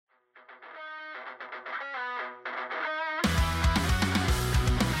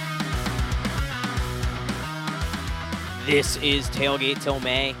This is Tailgate Till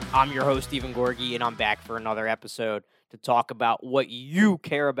May. I'm your host, Stephen Gorgie, and I'm back for another episode to talk about what you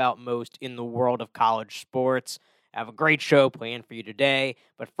care about most in the world of college sports. I have a great show planned for you today,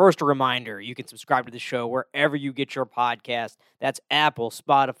 but first a reminder, you can subscribe to the show wherever you get your podcast. That's Apple,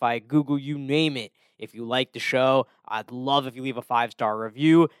 Spotify, Google, you name it. If you like the show, I'd love if you leave a 5-star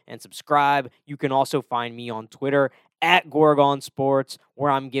review and subscribe. You can also find me on Twitter at Gorgon Sports, where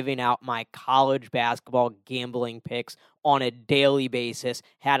I'm giving out my college basketball gambling picks on a daily basis.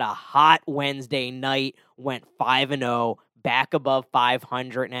 Had a hot Wednesday night, went 5-0, back above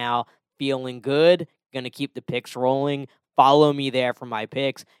 500 now, feeling good. Going to keep the picks rolling. Follow me there for my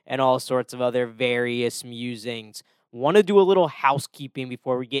picks and all sorts of other various musings. Want to do a little housekeeping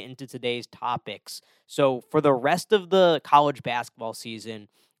before we get into today's topics. So for the rest of the college basketball season,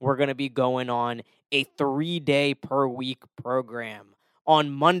 we're going to be going on a 3-day per week program. On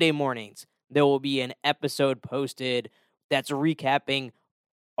Monday mornings, there will be an episode posted that's recapping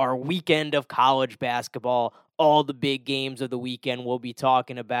our weekend of college basketball, all the big games of the weekend we'll be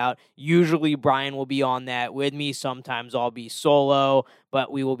talking about. Usually Brian will be on that with me. Sometimes I'll be solo,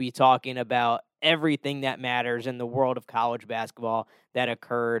 but we will be talking about everything that matters in the world of college basketball that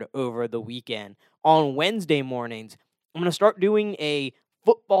occurred over the weekend. On Wednesday mornings, I'm going to start doing a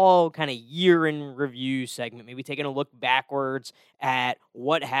football kind of year in review segment, maybe taking a look backwards at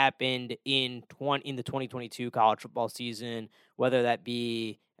what happened in the 2022 college football season, whether that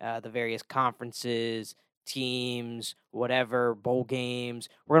be the various conferences, teams, whatever, bowl games.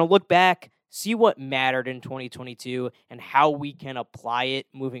 We're going to look back, see what mattered in 2022 and how we can apply it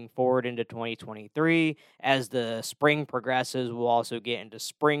moving forward into 2023. As the spring progresses, we'll also get into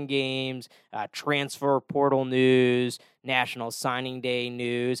spring games, transfer portal news, National Signing Day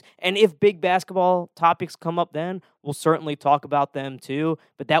news. And if big basketball topics come up then, we'll certainly talk about them too.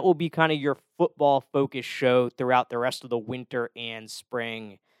 But that will be kind of your football-focused show throughout the rest of the winter and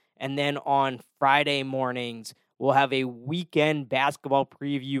spring. And then on Friday mornings, we'll have a weekend basketball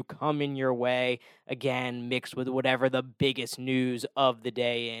preview coming your way, again, mixed with whatever the biggest news of the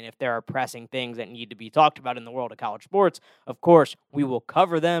day. And if there are pressing things that need to be talked about in the world of college sports, of course, we will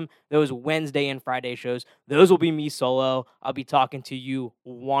cover them. Those Wednesday and Friday shows, those will be me solo. I'll be talking to you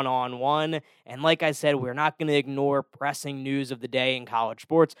one-on-one. And like I said, we're not going to ignore pressing news of the day in college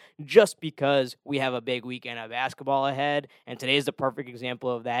sports just because we have a big weekend of basketball ahead. And today is the perfect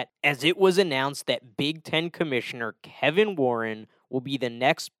example of that, as it was announced that Big Ten Commissioner Kevin Warren will be the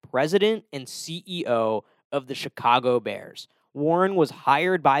next president and CEO of the Chicago Bears. Warren was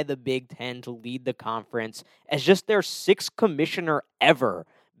hired by the Big Ten to lead the conference as just their 6th commissioner ever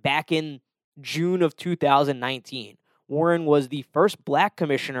back in June of 2019. Warren was the first black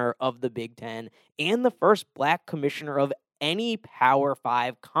commissioner of the Big Ten and the first black commissioner of any Power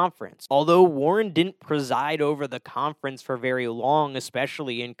 5 conference. Although Warren didn't preside over the conference for very long,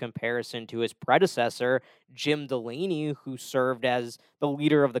 especially in comparison to his predecessor, Jim Delaney, who served as the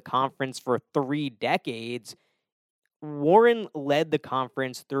leader of the conference for 3 decades, Warren led the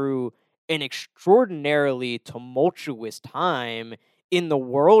conference through an extraordinarily tumultuous time in the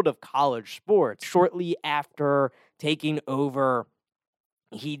world of college sports. Shortly after taking over,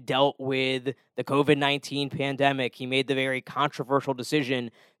 he dealt with the COVID-19 pandemic. He made the very controversial decision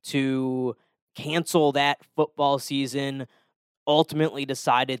to cancel that football season, ultimately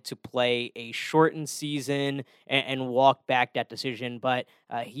decided to play a shortened season and walk back that decision. But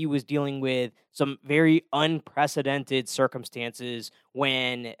he was dealing with some very unprecedented circumstances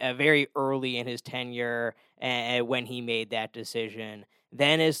when very early in his tenure when he made that decision.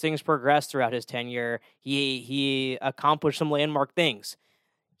 Then as things progressed throughout his tenure, he accomplished some landmark things.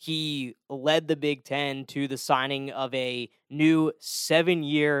 He led the Big Ten to the signing of a new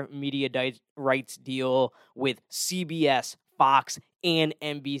 7-year media rights deal with CBS, Fox, and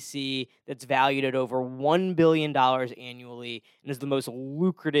NBC that's valued at over $1 billion annually and is the most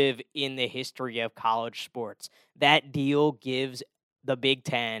lucrative in the history of college sports. That deal gives the Big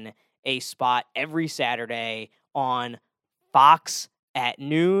Ten a spot every Saturday on Fox at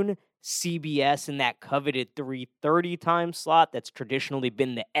noon, CBS in that coveted 3:30 time slot that's traditionally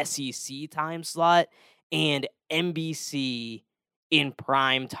been the SEC time slot, and NBC in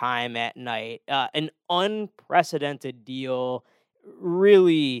prime time at night. An unprecedented deal,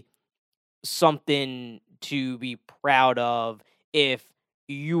 really something to be proud of if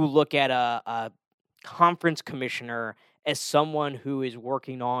you look at a conference commissioner as someone who is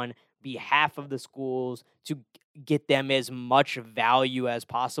working on behalf of the schools to get them as much value as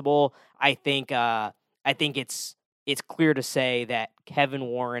possible. I think it's clear to say that Kevin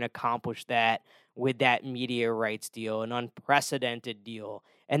Warren accomplished that with that media rights deal, an unprecedented deal.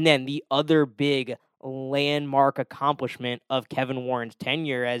 And then the other big landmark accomplishment of Kevin Warren's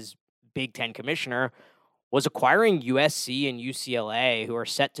tenure as Big Ten commissioner was acquiring USC and UCLA, who are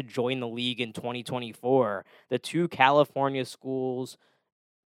set to join the league in 2024. The two California schools,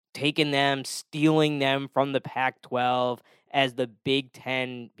 taking them, stealing them from the Pac 12 as the Big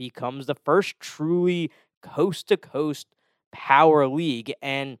Ten becomes the first truly coast to coast power league.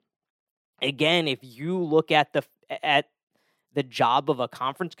 And again, if you look at the job of a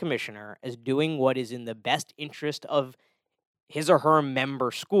conference commissioner as doing what is in the best interest of his or her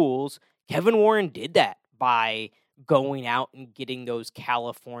member schools, Kevin Warren did that by going out and getting those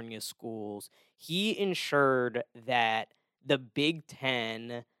California schools. He ensured that the Big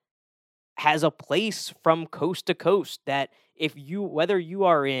Ten has a place from coast to coast, that whether you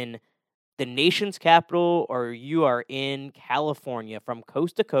are in the nation's capital or you are in California, from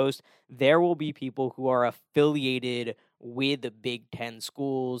coast to coast, there will be people who are affiliated with the Big Ten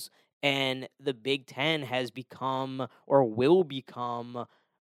schools. And the Big Ten has become, or will become,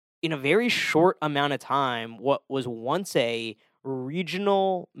 in a very short amount of time, what was once a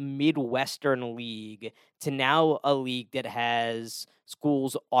regional Midwestern league to now a league that has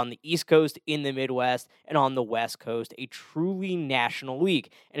schools on the East Coast, in the Midwest, and on the West Coast, a truly national league.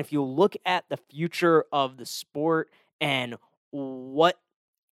 And if you look at the future of the sport and what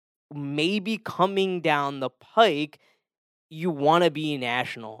may be coming down the pike, you want to be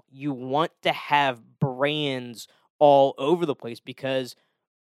national. You want to have brands all over the place, because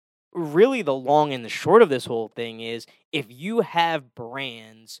really the long and the short of this whole thing is, if you have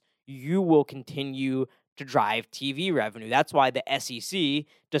brands, you will continue to drive TV revenue. That's why the SEC,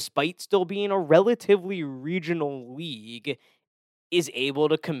 despite still being a relatively regional league, is able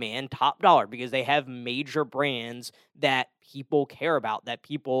to command top dollar, because they have major brands that people care about, that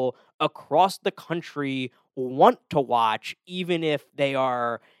people across the country want to watch, even if they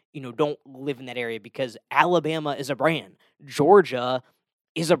don't live in that area, because Alabama is a brand, Georgia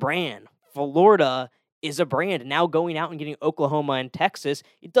is a brand, Florida is a brand. Now going out and getting Oklahoma and Texas,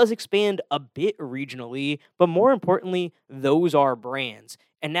 it does expand a bit regionally, but more importantly, those are brands.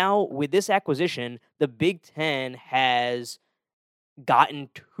 And now with this acquisition, the Big Ten has gotten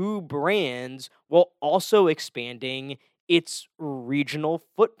two brands while also expanding its regional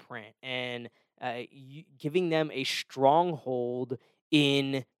footprint and giving them a stronghold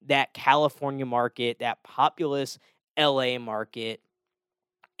in that California market, that populous LA market.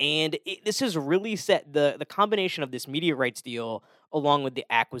 And this has really set the combination of this media rights deal, along with the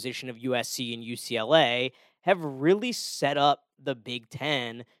acquisition of USC and UCLA, have really set up the Big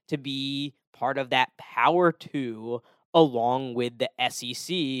Ten to be part of that Power Two, along with the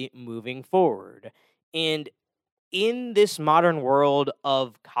SEC moving forward. And in this modern world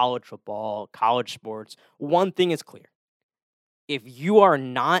of college football, college sports, one thing is clear. If you are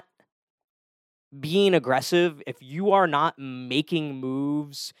not being aggressive, if you are not making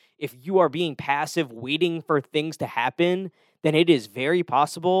moves, if you are being passive, waiting for things to happen, then it is very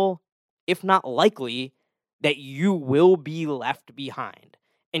possible, if not likely, that you will be left behind.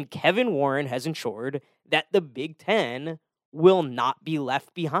 And Kevin Warren has ensured that the Big Ten will not be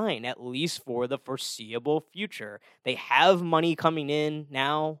left behind, at least for the foreseeable future. They have money coming in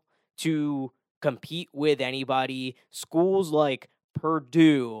now to compete with anybody. Schools like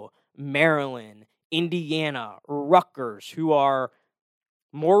Purdue, Maryland, Indiana, Rutgers, who are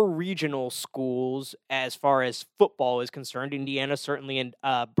more regional schools as far as football is concerned. Indiana certainly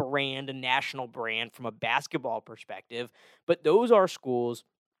a brand, a national brand from a basketball perspective. But those are schools,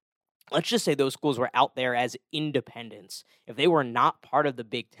 let's just say those schools were out there as independents. If they were not part of the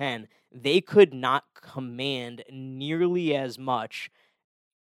Big Ten, they could not command nearly as much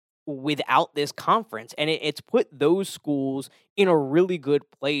without this conference. And it's put those schools in a really good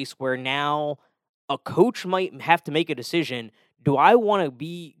place where now a coach might have to make a decision. Do I want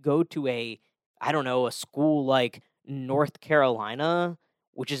to go to a school like North Carolina,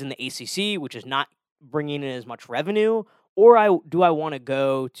 which is in the ACC, which is not bringing in as much revenue, or do I want to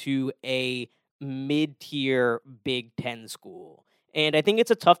go to a mid-tier Big Ten school? And I think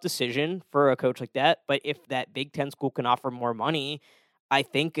it's a tough decision for a coach like that. But if that Big Ten school can offer more money, I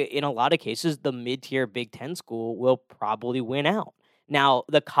think in a lot of cases, the mid-tier Big Ten school will probably win out. Now,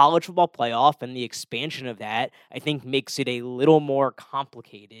 the college football playoff and the expansion of that, I think, makes it a little more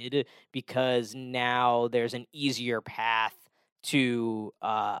complicated, because now there's an easier path to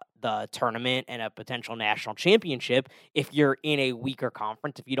the tournament and a potential national championship if you're in a weaker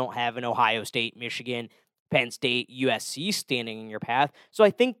conference, if you don't have an Ohio State, Michigan, Penn State, USC standing in your path. So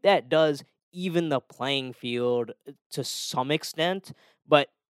I think that does even the playing field to some extent, but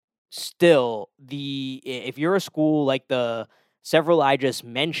still, if you're a school like the several I just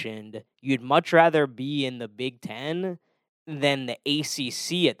mentioned, you'd much rather be in the Big Ten than the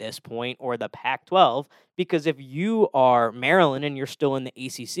ACC at this point or the Pac-12, because if you are Maryland and you're still in the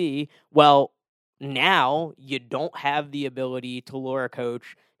ACC, well, now you don't have the ability to lure a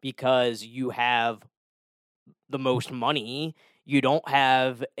coach because you have the most money. You don't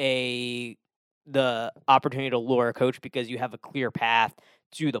have the opportunity to lure a coach because you have a clear path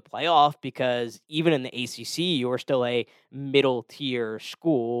to the playoff, because even in the ACC, you're still a middle tier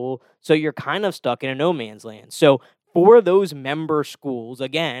school. So you're kind of stuck in a no man's land. So for those member schools,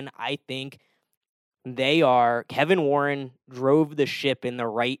 again, I think Kevin Warren drove the ship in the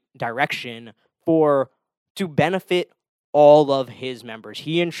right direction to benefit all of his members.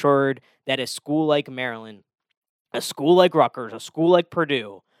 He ensured that a school like Maryland, a school like Rutgers, a school like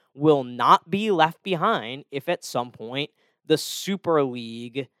Purdue will not be left behind if at some point the Super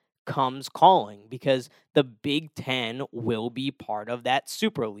League comes calling, because the Big Ten will be part of that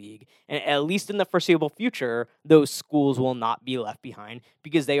Super League. And at least in the foreseeable future, those schools will not be left behind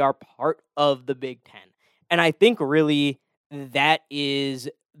because they are part of the Big Ten. And I think really that is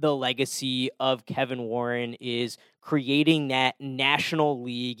the legacy of Kevin Warren, is creating that national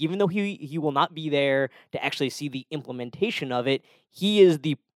league. Even though he will not be there to actually see the implementation of it, he is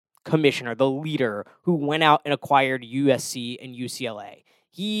the commissioner, the leader who went out and acquired USC and UCLA.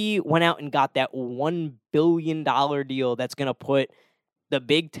 He went out and got that $1 billion deal that's going to put the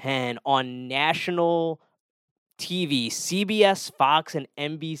Big Ten on national TV, CBS, Fox, and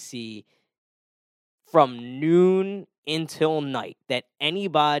NBC from noon until night, that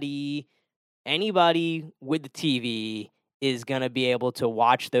anybody with the TV is going to be able to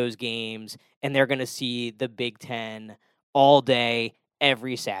watch those games, and they're going to see the Big Ten all day,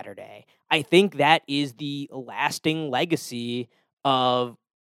 every Saturday. I think that is the lasting legacy of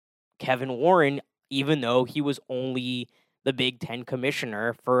Kevin Warren, even though he was only the Big Ten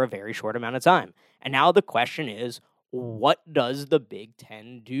commissioner for a very short amount of time. And now the question is, what does the Big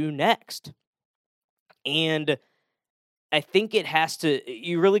Ten do next? And I think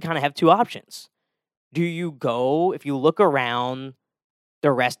you really kind of have two options. Do you go, if you look around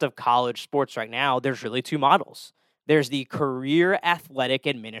the rest of college sports right now, there's really two models. There's the career athletic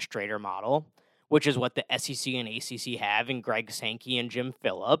administrator model, which is what the SEC and ACC have, and Greg Sankey and Jim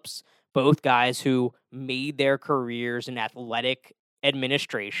Phillips, both guys who made their careers in athletic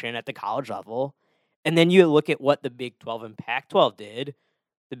administration at the college level. And then you look at what the Big 12 and Pac-12 did.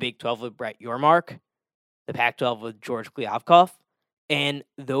 The Big 12 with Brett Yormark, the Pac-12 with George Kliavkoff. And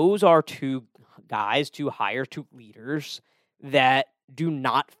those are two hires, two leaders that do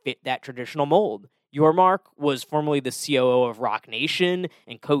not fit that traditional mold. Yormark was formerly the COO of Rock Nation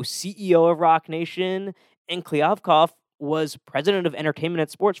and co-CEO of Rock Nation, and Kliavkoff was president of entertainment and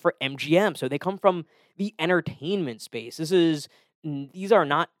sports for MGM. So they come from the entertainment space. These are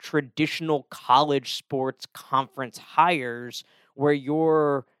not traditional college sports conference hires where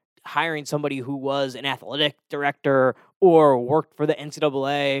you're hiring somebody who was an athletic director or worked for the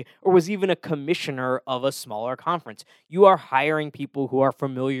NCAA or was even a commissioner of a smaller conference. You are hiring people who are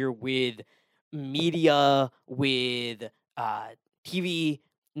familiar with media, with TV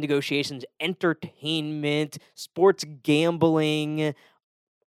negotiations, entertainment, sports gambling,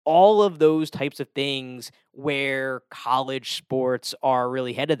 all of those types of things where college sports are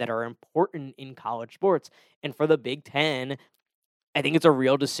really headed, that are important in college sports. And for the Big Ten, I think it's a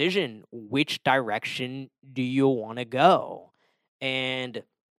real decision. Which direction do you want to go? And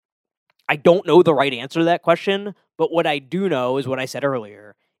I don't know the right answer to that question, but what I do know is what I said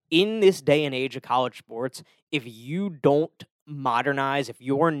earlier. In this day and age of college sports, if you don't modernize, if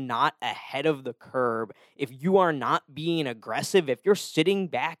you're not ahead of the curve, if you are not being aggressive, if you're sitting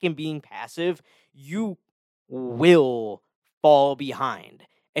back and being passive, you will fall behind,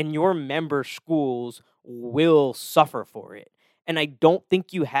 and your member schools will suffer for it. And I don't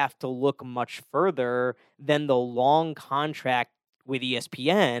think you have to look much further than the long contract with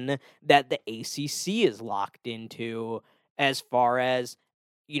ESPN that the ACC is locked into, as far as,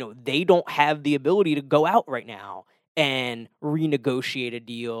 they don't have the ability to go out right now and renegotiate a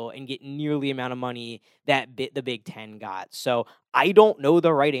deal and get nearly the amount of money that the Big Ten got. So I don't know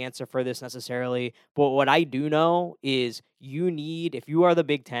the right answer for this necessarily, but what I do know is if you are the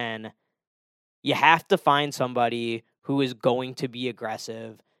Big Ten, you have to find somebody who is going to be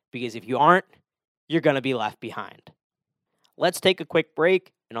aggressive, because if you aren't, you're going to be left behind. Let's take a quick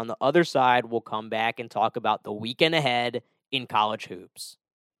break, and on the other side, we'll come back and talk about the weekend ahead in college hoops.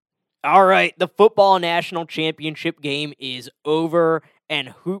 All right, the football national championship game is over, and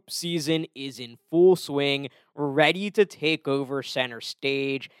hoop season is in full swing. ready to take over center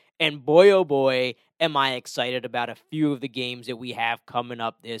stage. And boy, oh boy, am I excited about a few of the games that we have coming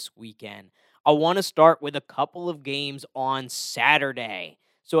up this weekend. I want to start with a couple of games on Saturday.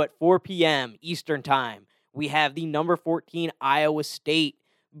 So at 4 p.m. Eastern Time, we have the number 14 Iowa State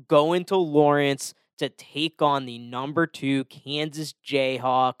going to Lawrence to take on the number 2 Kansas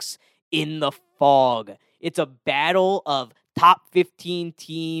Jayhawks in the Fog. It's a battle of top 15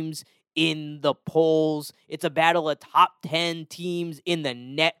 teams in the polls. It's a battle of top 10 teams in the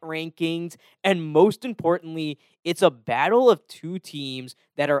net rankings. And most importantly, it's a battle of two teams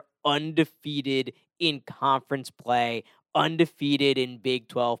that are undefeated in conference play, undefeated in Big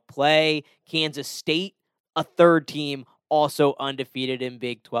 12 play. Kansas State, a third team, also undefeated in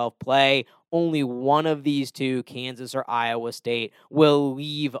Big 12 play. Only one of these two, Kansas or Iowa State, will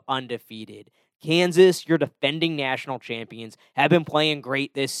leave undefeated. Kansas, your defending national champions, have been playing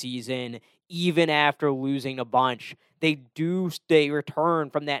great this season, even after losing a bunch. They return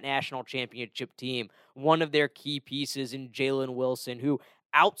from that national championship team. One of their key pieces in Jalen Wilson, who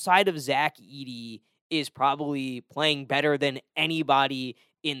outside of Zach Edey is probably playing better than anybody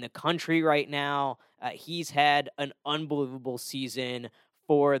in the country right now. He's had an unbelievable season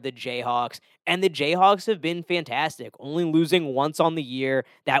for the Jayhawks, and the Jayhawks have been fantastic, only losing once on the year.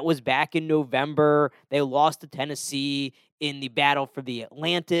 That was back in November. They lost to Tennessee in the battle for the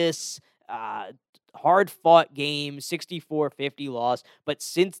Atlantis. Hard-fought game, 64-50 loss, but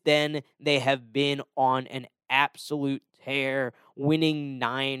since then, they have been on an absolute tear, winning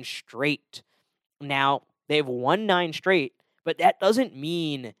 9 straight. Now, they've won 9 straight, but that doesn't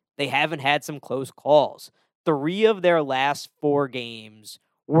mean they haven't had some close calls. 3 of their last 4 games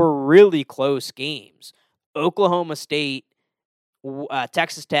were really close games. Oklahoma State,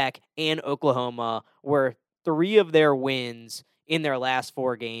 Texas Tech, and Oklahoma were 3 of their wins in their last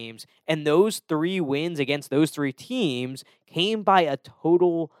 4 games, and those 3 wins against those 3 teams came by a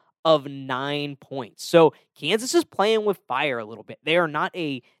total of 9 points. So Kansas is playing with fire a little bit. They are not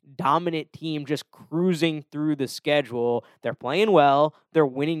a dominant team just cruising through the schedule. They're playing well. They're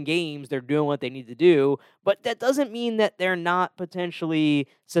winning games. They're doing what they need to do. But that doesn't mean that they're not potentially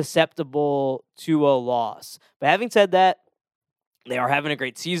susceptible to a loss. But having said that, they are having a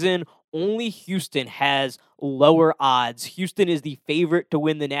great season. Only Houston has lower odds. Houston is the favorite to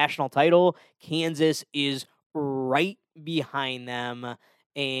win the national title. Kansas is right behind them,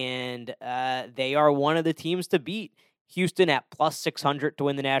 and they are one of the teams to beat. Houston at plus 600 to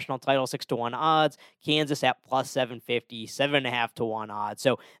win the national title, 6-1 odds. Kansas at plus 750, 7.5 to 1 odds.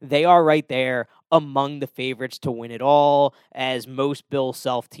 So they are right there among the favorites to win it all, as most Bill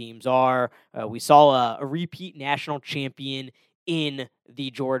Self teams are. We saw a repeat national champion in the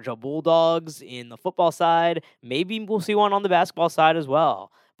Georgia Bulldogs in the football side. Maybe we'll see one on the basketball side as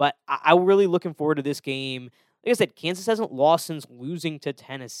well. But I'm really looking forward to this game. Like I said, Kansas hasn't lost since losing to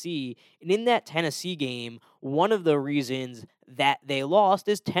Tennessee. And in that Tennessee game, one of the reasons that they lost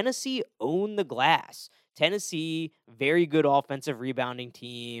is Tennessee owned the glass. Tennessee, very good offensive rebounding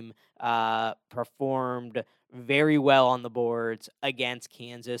team, performed very well on the boards against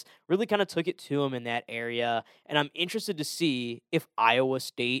Kansas, really kind of took it to them in that area. And I'm interested to see if Iowa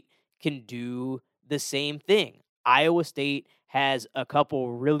State can do the same thing. Iowa State has a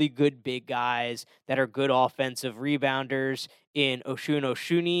couple really good big guys that are good offensive rebounders in Oshun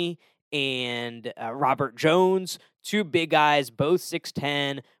Oshuni and Robert Jones, 2 big guys, both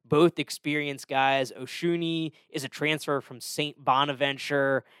 6'10", both experienced guys. Oshuni is a transfer from St.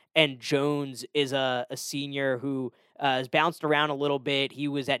 Bonaventure, and Jones is a senior who has bounced around a little bit. He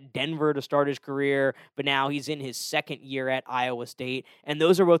was at Denver to start his career, but now he's in his second year at Iowa State. And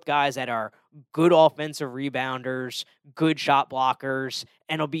those are both guys that are good offensive rebounders, good shot blockers,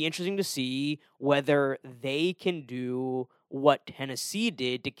 and it'll be interesting to see whether they can do what Tennessee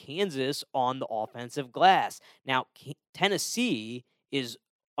did to Kansas on the offensive glass. Now, Tennessee is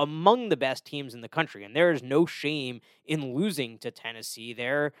among the best teams in the country, and there is no shame in losing to Tennessee.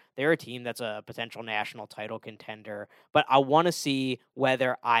 They're a team that's a potential national title contender, but I want to see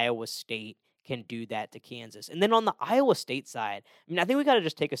whether Iowa State can do that to Kansas. And then on the Iowa State side, I mean, I think we got to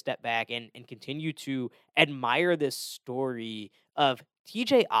just take a step back and continue to admire this story of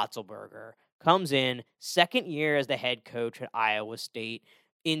TJ Otzelberger. Comes in, second year as the head coach at Iowa State.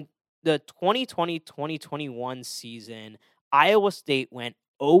 In the 2020-2021 season, Iowa State went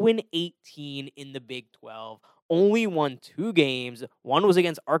 0-18 in the Big 12, only won 2 games. One was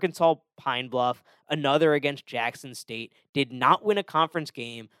against Arkansas Pine Bluff, another against Jackson State. Did not win a conference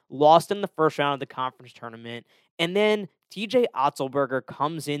game, lost in the first round of the conference tournament. And then TJ Otzelberger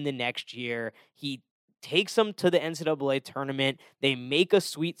comes in the next year. He takes them to the NCAA tournament. They make a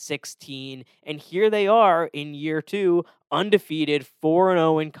Sweet 16, and here they are in year 2, undefeated,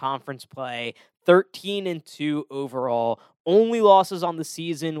 4-0 in conference play, 13-2 overall. Only losses on the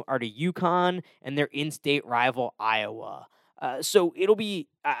season are to UConn and their in-state rival Iowa. So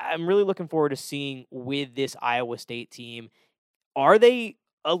I'm really looking forward to seeing with this Iowa State team, are they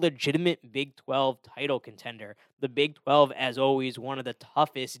a legitimate Big 12 title contender? The Big 12, as always, one of the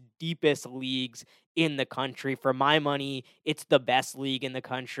toughest, deepest leagues in the country. For my money, it's the best league in the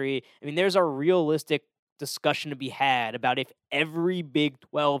country. I mean, there's a realistic discussion to be had about if every Big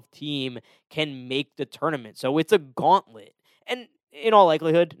 12 team can make the tournament. So it's a gauntlet. And in all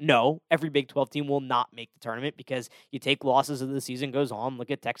likelihood, no, every Big 12 team will not make the tournament because you take losses as the season goes on.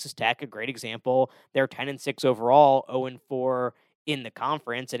 Look at Texas Tech, a great example. They're 10-6 overall, 0-4 in the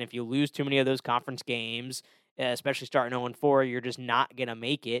conference. And if you lose too many of those conference games, especially starting 0-4, you're just not going to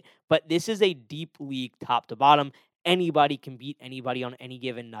make it. But this is a deep league top to bottom. Anybody can beat anybody on any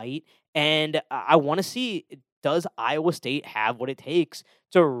given night. And I want to see, does Iowa State have what it takes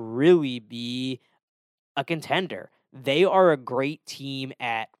to really be a contender? They are a great team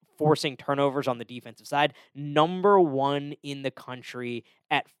at forcing turnovers on the defensive side. Number 1 in the country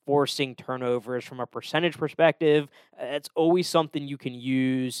at forcing turnovers from a percentage perspective. It's always something you can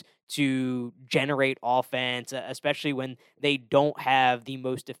use to generate offense, especially when they don't have the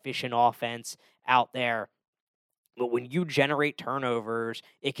most efficient offense out there. But when you generate turnovers,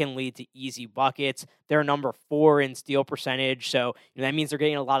 it can lead to easy buckets. They're number 4 in steal percentage, so that means they're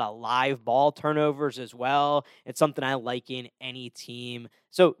getting a lot of live ball turnovers as well. It's something I like in any team.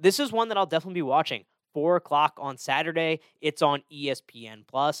 So this is one that I'll definitely be watching. 4 o'clock on Saturday. It's on ESPN+.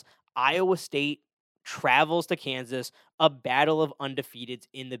 Iowa State travels to Kansas, a battle of undefeateds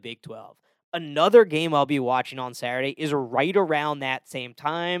in the Big 12. Another game I'll be watching on Saturday is right around that same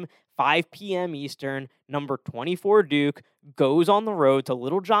time, 5 p.m. Eastern. Number 24 Duke goes on the road to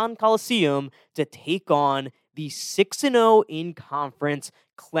Little John Coliseum to take on the 6-0 in conference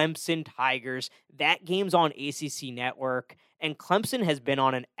Clemson Tigers. That game's on ACC Network, and Clemson has been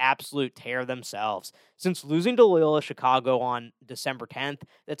on an absolute tear themselves. Since losing to Loyola Chicago on December 10th,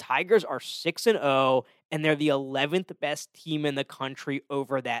 the Tigers are 6-0, and they're the 11th best team in the country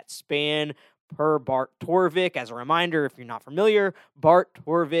over that span, per Bart Torvik. As a reminder, if you're not familiar,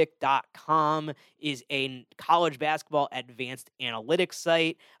 BartTorvik.com is a college basketball advanced analytics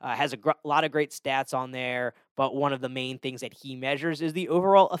site. Has a lot of great stats on there, but one of the main things that he measures is the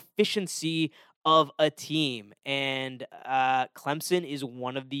overall efficiency of a team. And Clemson is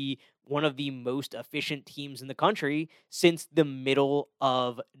one of the most efficient teams in the country since the middle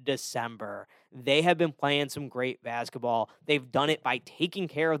of December. They have been playing some great basketball. They've done it by taking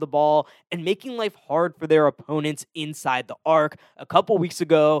care of the ball and making life hard for their opponents inside the arc. A couple weeks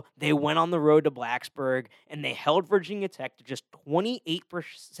ago, they went on the road to Blacksburg, and they held Virginia Tech to just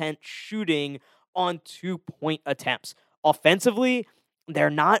 28% shooting on 2-point attempts. Offensively, they're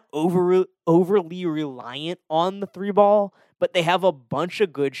not overly reliant on the 3-ball, but they have a bunch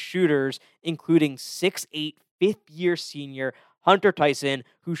of good shooters, including 6'8", fifth-year senior Hunter Tyson,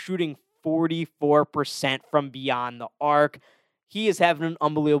 who's shooting 44% from beyond the arc. He is having an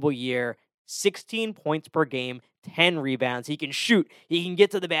unbelievable year. 16 points per game, 10 rebounds. He can shoot. He can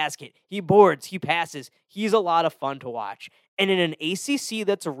get to the basket. He boards. He passes. He's a lot of fun to watch. And in an ACC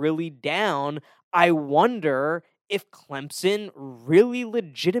that's really down, I wonder if Clemson really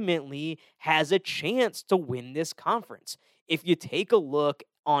legitimately has a chance to win this conference. If you take a look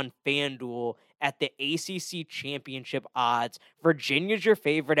on FanDuel at the ACC championship odds, Virginia's your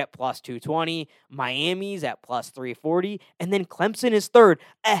favorite at plus 220, Miami's at plus 340, and then Clemson is third,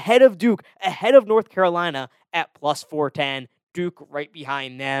 ahead of Duke, ahead of North Carolina at plus 410, Duke right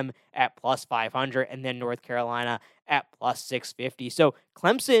behind them at plus 500, and then North Carolina at plus 650. So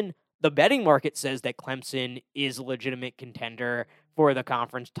Clemson, the betting market says that Clemson is a legitimate contender for the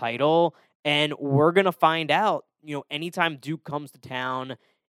conference title, and we're going to find out. Anytime Duke comes to town,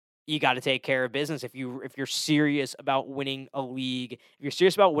 you got to take care of business. If you're serious about winning a league, if you're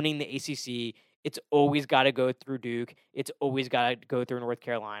serious about winning the ACC, it's always got to go through Duke. It's always got to go through North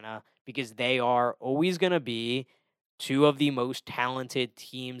Carolina, because they are always going to be two of the most talented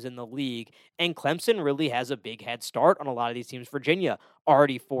teams in the league. And Clemson really has a big head start on a lot of these teams. Virginia,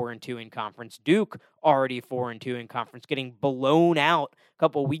 already 4-2 in conference. Duke, already 4-2 in conference, getting blown out a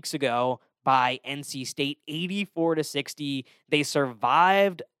couple weeks ago by NC State, 84-60. They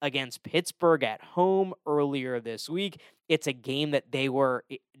survived against Pittsburgh at home earlier this week. It's a game that they were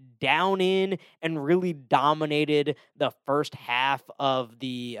down in and really dominated the first half of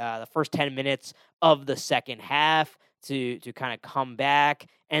the first 10 minutes of the second half to kind of come back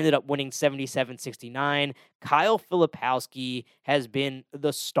ended up winning 77-69. Kyle Filipowski has been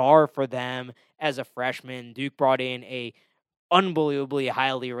the star for them as a freshman. Duke brought in a unbelievably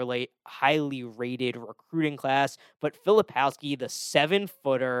highly rated recruiting class, but Filipowski, the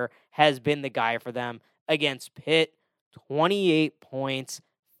 7-footer, has been the guy for them against Pitt. 28 points,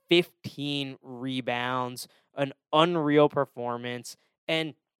 15 rebounds, an unreal performance.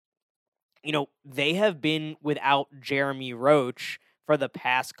 And they have been without Jeremy Roach for the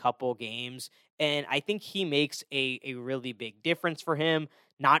past couple games, and I think he makes a really big difference for him.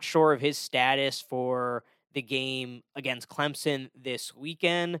 Not sure of his status for the game against Clemson this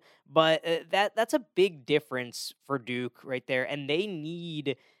weekend, but that's a big difference for Duke right there, and they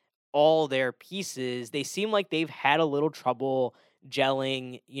need all their pieces. They seem like they've had a little trouble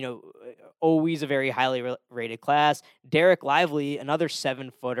gelling, always a very highly rated class. Derek Lively, another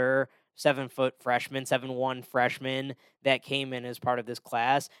 7-footer, 7-foot freshman, 7'1" freshman that came in as part of this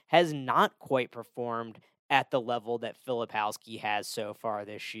class, has not quite performed at the level that Filipowski has so far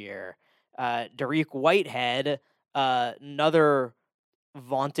this year. Dariq Whitehead, another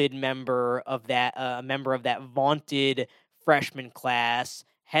vaunted member of that vaunted freshman class,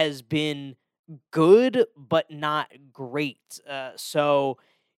 has been good but not great. So,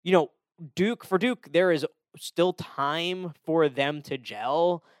 Duke, there is still time for them to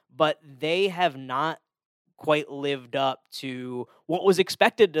gel, but they have not quite lived up to what was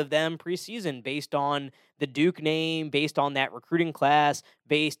expected of them preseason based on the Duke name, based on that recruiting class,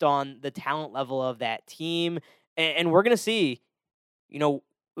 based on the talent level of that team. And we're going to see,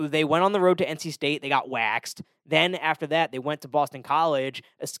 they went on the road to NC State. They got waxed. Then after that, they went to Boston College,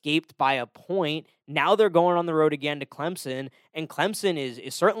 escaped by a point. Now they're going on the road again to Clemson, and Clemson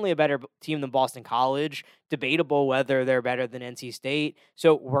is certainly a better team than Boston College. Debatable whether they're better than NC State.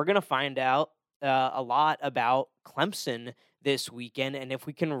 So we're going to find out a lot about Clemson this weekend, and if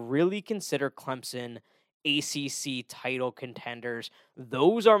we can really consider Clemson ACC title contenders.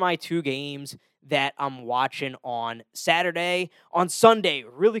 Those are my two games that I'm watching on Saturday. On Sunday,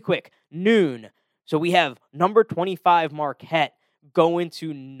 really quick, noon. So we have number 25 Marquette going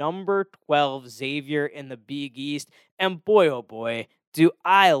to number 12 Xavier in the Big East. And boy, oh boy, do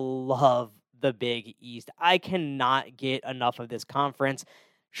I love the Big East. I cannot get enough of this conference.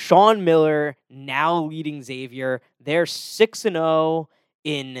 Sean Miller now leading Xavier. They're 6-0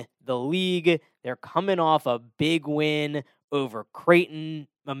 in the league. They're coming off a big win over Creighton,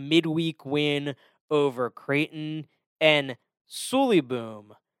 a midweek win over Creighton, and Sully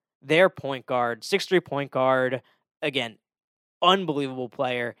Boom, their point guard, 6'3" point guard, again, unbelievable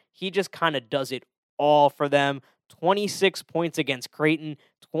player. He just kind of does it all for them. 26 points against Creighton,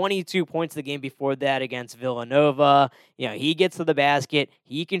 22 points the game before that against Villanova. He gets to the basket.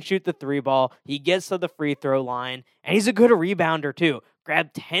 He can shoot the 3-ball. He gets to the free throw line, and he's a good rebounder too.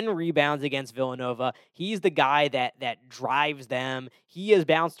 Grabbed 10 rebounds against Villanova. He's the guy that drives them. He has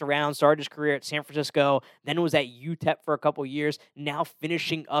bounced around, started his career at San Francisco, then was at UTEP for a couple years, now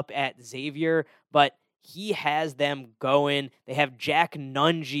finishing up at Xavier, but he has them going. They have Jack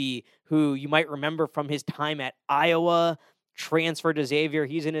Nungy, who you might remember from his time at Iowa, transferred to Xavier.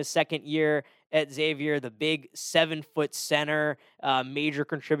 He's in his second year at Xavier, the big 7-foot center, major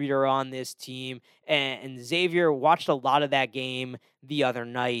contributor on this team. And Xavier watched a lot of that game the other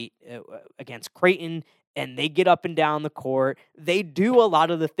night against Creighton, and they get up and down the court. They do a lot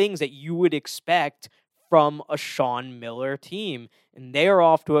of the things that you would expect from a Sean Miller team, and they are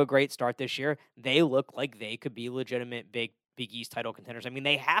off to a great start this year. They look like they could be legitimate Big East title contenders. I mean,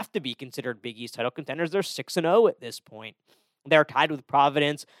 they have to be considered Big East title contenders. They're 6-0 at this point. They're tied with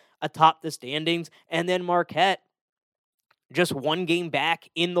Providence atop the standings, and then Marquette, just one game back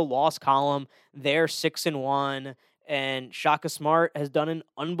in the loss column. They're 6-1, and Shaka Smart has done an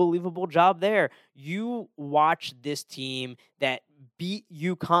unbelievable job there. You watch this team that beat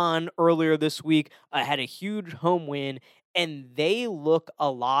UConn earlier this week, had a huge home win, and they look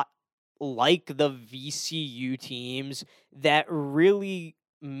a lot like the VCU teams that really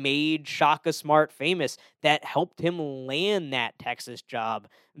made Shaka Smart famous, that helped him land that Texas job.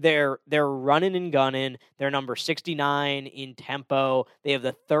 They're running and gunning. They're number 69 in tempo. They have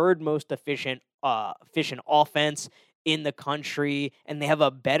the third most efficient offense in the country, and they have a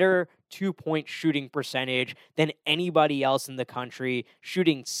better 2-point shooting percentage than anybody else in the country,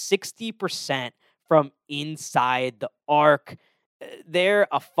 shooting 60% from inside the arc. They're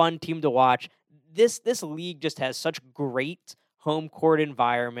a fun team to watch. This league just has such great home court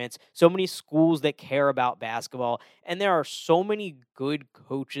environments, so many schools that care about basketball, and there are so many good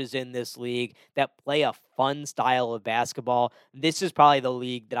coaches in this league that play a fun style of basketball. This is probably the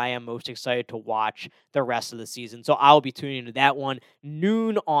league that I am most excited to watch the rest of the season. So I'll be tuning into that one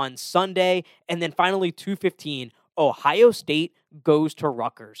noon on Sunday. And then finally, 2:15, Ohio State goes to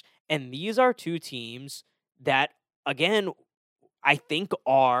Rutgers. And these are two teams that, again, I think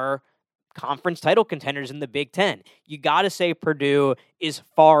are conference title contenders in the Big Ten. You got to say Purdue is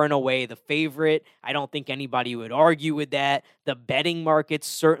far and away the favorite. I don't think anybody would argue with that. The betting markets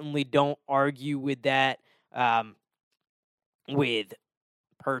certainly don't argue with that, with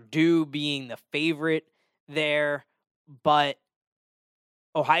Purdue being the favorite there. But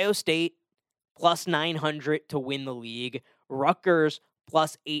Ohio State plus 900 to win the league. Rutgers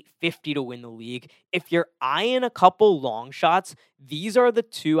plus 850 to win the league. If you're eyeing a couple long shots, these are the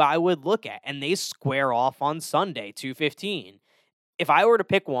two I would look at, and they square off on Sunday, 2:15. If I were to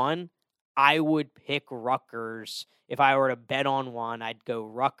pick one, I would pick Rutgers. If I were to bet on one, I'd go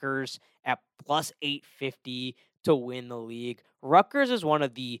Rutgers at plus 850 to win the league. Rutgers is one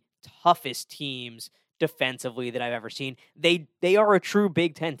of the toughest teams defensively that I've ever seen. They are a true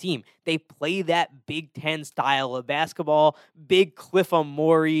Big Ten team. They play that Big Ten style of basketball. Big Cliff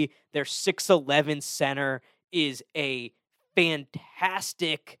Amori, their 6'11" center, is a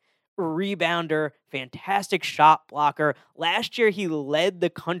fantastic rebounder, fantastic shot blocker. Last year, he led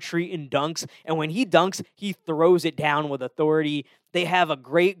the country in dunks, and when he dunks, he throws it down with authority. They have a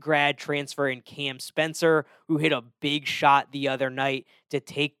great grad transfer in Cam Spencer, who hit a big shot the other night to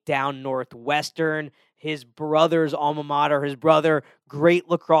take down Northwestern. His brother's alma mater, his brother, great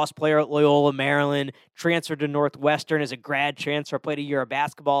lacrosse player at Loyola, Maryland, transferred to Northwestern as a grad transfer, played a year of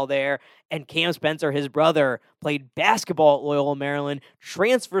basketball there. And Cam Spencer, his brother, played basketball at Loyola, Maryland,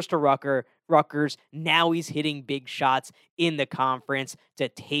 transfers to Rutgers. Now he's hitting big shots in the conference to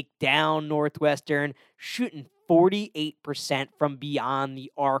take down Northwestern, shooting 48% from beyond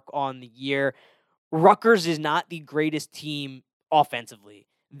the arc on the year. Rutgers is not the greatest team offensively.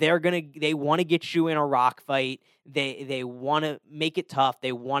 They want to get you in a rock fight. They want to make it tough.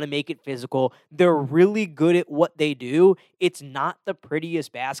 They want to make it physical. They're really good at what they do. It's not the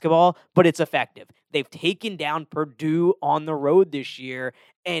prettiest basketball, but it's effective. They've taken down Purdue on the road this year,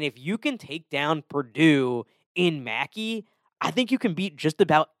 and if you can take down Purdue in Mackey, I think you can beat just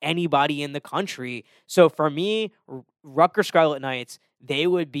about anybody in the country. So for me, Rutgers Scarlet Knights, they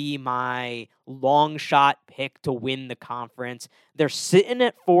would be my long shot pick to win the conference. They're sitting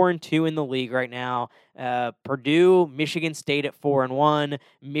at 4-2 in the league right now. Purdue, Michigan State at 4-1,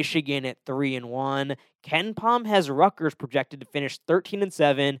 Michigan at 3-1. Ken Pom has Rutgers projected to finish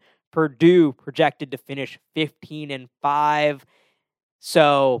 13-7. Purdue projected to finish 15-5.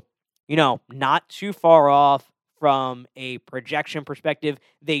 So, not too far off from a projection perspective.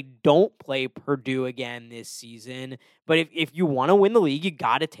 They don't play Purdue again this season. But if you want to win the league, you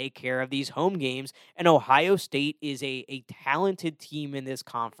got to take care of these home games. And Ohio State is a talented team in this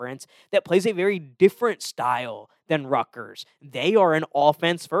conference that plays a very different style than Rutgers. They are an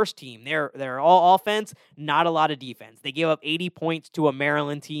offense-first team. They're all offense, not a lot of defense. They gave up 80 points to a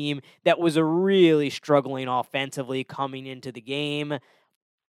Maryland team that was really struggling offensively coming into the game.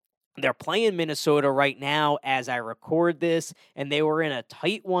 They're playing Minnesota right now as I record this, and they were in a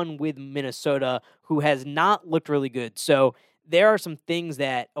tight one with Minnesota, who has not looked really good. So there are some things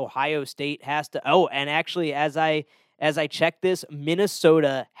that Ohio State has to. Oh, and actually, as I check this,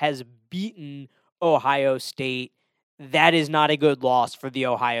 Minnesota has beaten Ohio State. That is not a good loss for the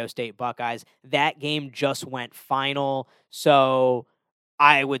Ohio State Buckeyes. That game just went final, so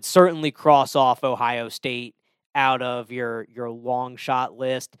I would certainly cross off Ohio State out of your long shot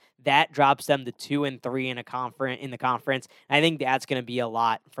list. That drops them to 2-3 in the conference. I think that's going to be a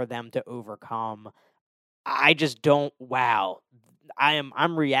lot for them to overcome. I just don't. Wow,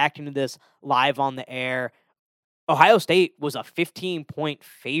 I'm reacting to this live on the air. Ohio State was a 15-point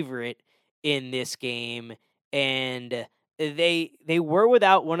favorite in this game, and they were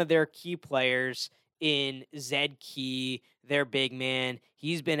without one of their key players in Zed Key, their big man.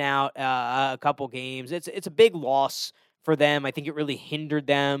 He's been out a couple games. It's a big loss for them. I think it really hindered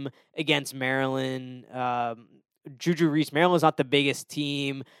them against Maryland. Juju Reese, Maryland's not the biggest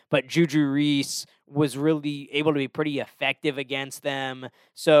team, but Juju Reese was really able to be pretty effective against them.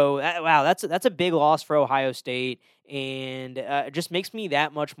 So, wow, that's a big loss for Ohio State, and it just makes me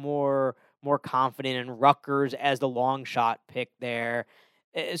that much more confident in Rutgers as the long shot pick there.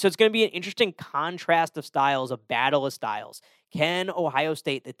 So it's going to be an interesting contrast of styles, a battle of styles. Can Ohio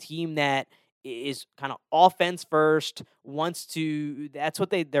State, the team that is kind of offense first, that's what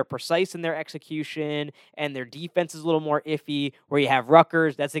they're precise in their execution, and their defense is a little more iffy. Where you have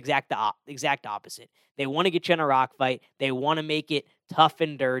Rutgers, that's exact opposite. They want to get you in a rock fight. They want to make it tough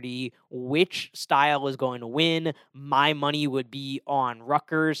and dirty. Which style is going to win? My money would be on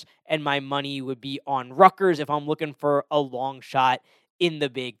Rutgers, and my money would be on Rutgers if I'm looking for a long shot in the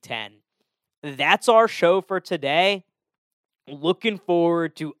Big Ten. That's our show for today. Looking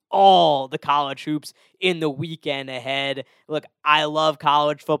forward to all the college hoops in the weekend ahead. Look, I love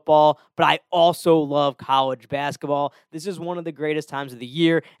college football, but I also love college basketball. This is one of the greatest times of the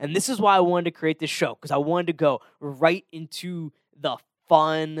year, and this is why I wanted to create this show, because I wanted to go right into the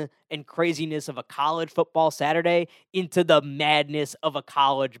fun and craziness of a college football Saturday into the madness of a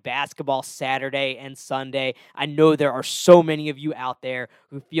college basketball Saturday and Sunday. I know there are so many of you out there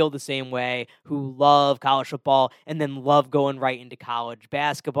who feel the same way, who love college football and then love going right into college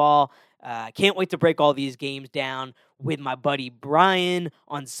basketball. Can't wait to break all these games down with my buddy Brian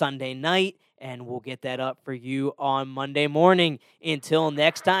on Sunday night, and we'll get that up for you on Monday morning. Until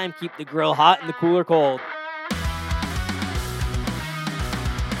next time, keep the grill hot and the cooler cold.